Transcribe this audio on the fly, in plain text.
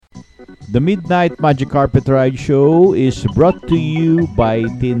The Midnight Magic Carpet Ride Show is brought to you by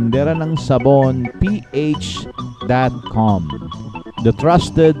Tindera ng Sabon PH.com, the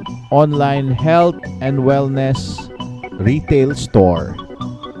trusted online health and wellness retail store.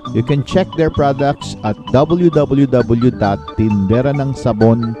 You can check their products at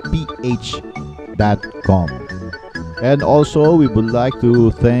www.tinderanangsabonph.com. And also, we would like to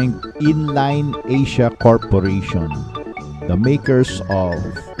thank Inline Asia Corporation, the makers of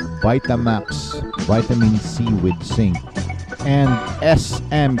Vitamax Vitamin C with Zinc, and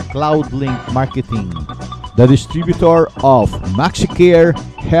SM Cloudlink Marketing, the distributor of MaxiCare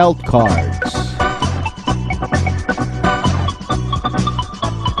Health Cards.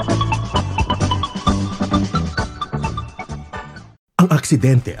 Ang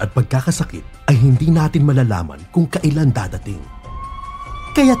aksidente at pagkakasakit ay hindi natin malalaman kung kailan dadating.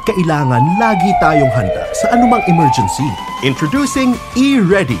 Kaya't kailangan lagi tayong handa sa anumang emergency. Introducing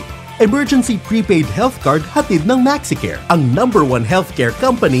eReady, Emergency Prepaid Health Card hatid ng MaxiCare, ang #1 healthcare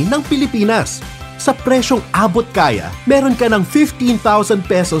company ng Pilipinas. Sa presyong abot kaya, meron ka ng 15,000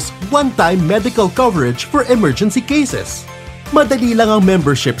 pesos one-time medical coverage for emergency cases. Madali lang ang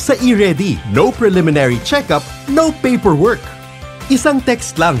membership sa eReady. No preliminary checkup, no paperwork. Isang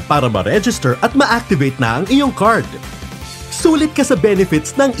text lang para ma-register at ma-activate na ang iyong card. Sulit ka sa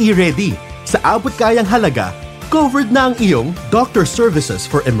benefits ng eReady. Sa abot kayang halaga, covered na ang iyong doctor services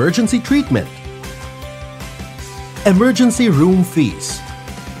for emergency treatment, emergency room fees,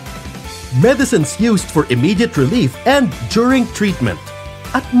 medicines used for immediate relief and during treatment,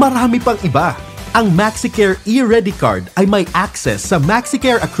 at marami pang iba. Ang MaxiCare eReady Card ay may access sa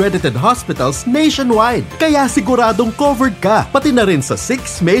MaxiCare accredited hospitals nationwide. Kaya siguradong covered ka, pati na rin sa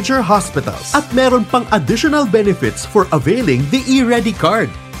 6 major hospitals. At meron pang additional benefits for availing the eReady Card.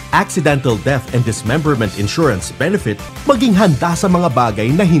 Accidental death and dismemberment insurance benefit, maging handa sa mga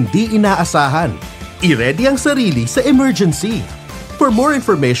bagay na hindi inaasahan. I-ready ang sarili sa emergency. For more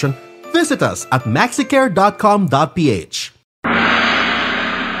information, visit us at maxicare.com.ph.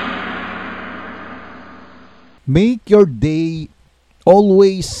 Make your day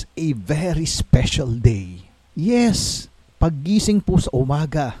always a very special day. Yes, paggising po sa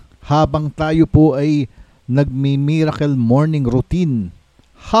umaga, habang tayo po ay nagmi-miracle morning routine,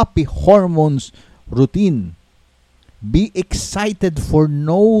 happy hormones routine. Be excited for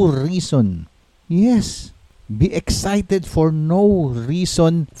no reason. Yes, be excited for no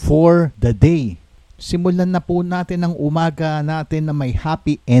reason for the day. Simulan na po natin ang umaga natin na may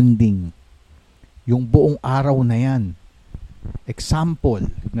happy ending. Yung buong araw na yan. Example,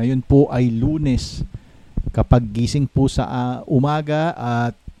 ngayon po ay Lunes. Kapag gising po sa umaga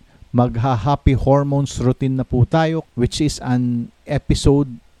at magha-happy hormones routine na po tayo, which is an episode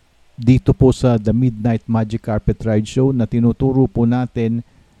dito po sa The Midnight Magic Carpet Ride Show na tinuturo po natin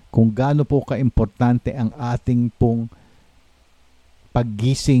kung gaano po kaimportante ang ating pong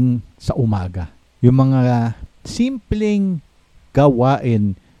paggising sa umaga. Yung mga simpleng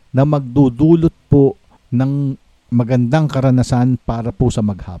gawain na magdudulot po ng magandang karanasan para po sa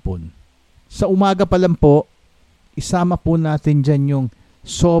maghapon. Sa umaga pa lang po, isama po natin dyan yung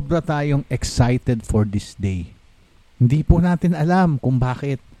sobra tayong excited for this day. Hindi po natin alam kung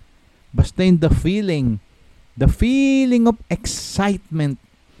bakit. Basta yung the feeling of excitement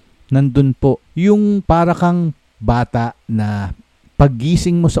nandun po. Yung para kang bata na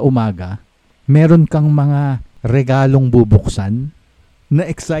paggising mo sa umaga, meron kang mga regalong bubuksan na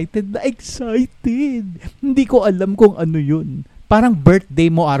excited. Hindi ko alam kung ano yun. Parang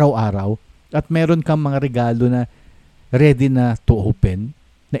birthday mo araw-araw at meron kang mga regalo na ready na to open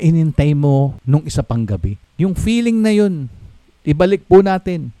na inintay mo nung isa pang gabi. Yung feeling na yun, ibalik po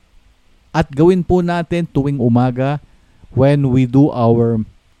natin at gawin po natin tuwing umaga when we do our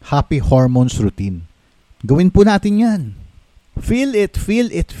happy hormones routine. Gawin po natin yan. Feel it.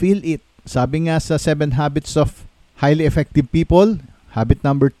 Sabi nga sa 7 Habits of Highly Effective People, habit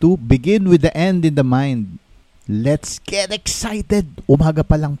number 2, begin with the end in the mind. Let's get excited. Umaga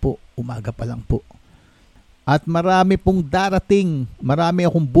pa lang po. At marami pong darating. Marami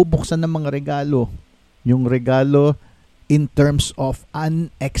akong bubuksan ng mga regalo. Yung regalo in terms of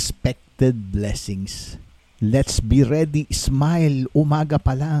unexpected blessings. Let's be ready. Smile. Umaga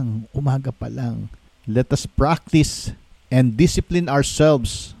pa lang. Let us practice and discipline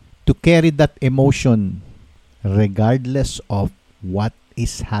ourselves to carry that emotion regardless of what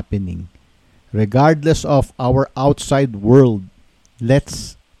is happening. Regardless of our outside world,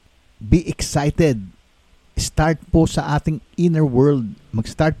 let's be excited. Start po sa ating inner world.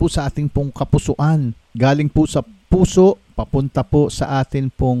 Mag-start po sa ating pong kapusuan. Galing po sa puso, papunta po sa atin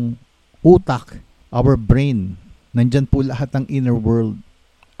pong utak, our brain. Nandyan po lahat ng inner world.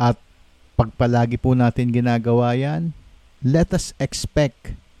 At Pag palagi po natin ginagawa yan, let us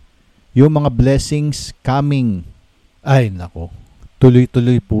expect yung mga blessings coming. Ay nako,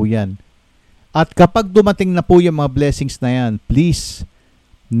 tuloy-tuloy po yan. At kapag dumating na po yung mga blessings na yan, please,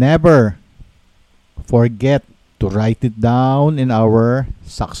 never forget to write it down in our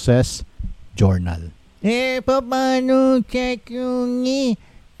success journal. Paano check yung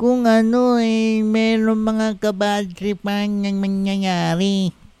kung meron mga kabad tripan ng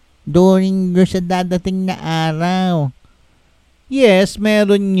mangyayari during sa dadating na araw? Yes,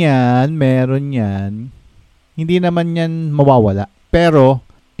 meron yan. Hindi naman yan mawawala. Pero,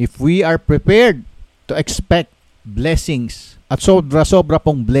 if we are prepared to expect blessings, at sobra-sobra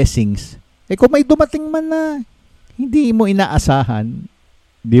pong blessings, kung may dumating man na hindi mo inaasahan,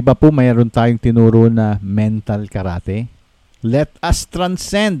 di ba po mayroon tayong tinuro na mental karate? Let us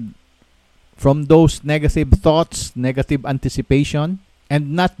transcend from those negative thoughts, negative anticipation,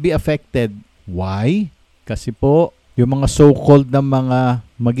 and not be affected. Why? Kasi po, yung mga so-called na mga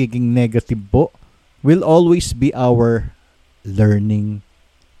magiging negative po will always be our learning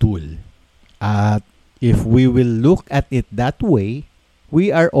tool. At if we will look at it that way,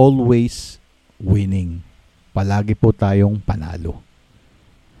 we are always winning. Palagi po tayong panalo.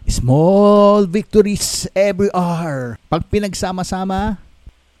 Small victories every hour. Pag pinagsama-sama,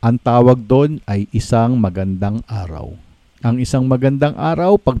 ang tawag doon ay isang magandang araw. Ang isang magandang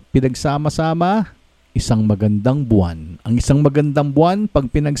araw, pag pinagsama-sama, isang magandang buwan. Ang isang magandang buwan, pag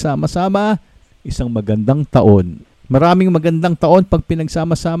pinagsama-sama, isang magandang taon. Maraming magandang taon, pag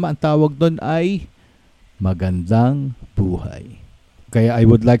pinagsama-sama, ang tawag doon ay magandang buhay. Kaya I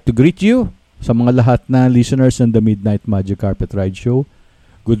would like to greet you sa mga lahat na listeners ng The Midnight Magic Carpet Ride Show.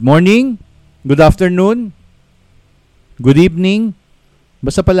 Good morning, good afternoon, good evening,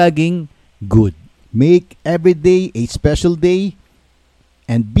 basta palaging good. Make every day a special day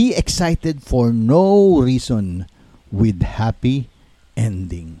and be excited for no reason with happy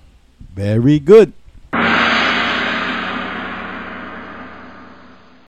ending. Very good.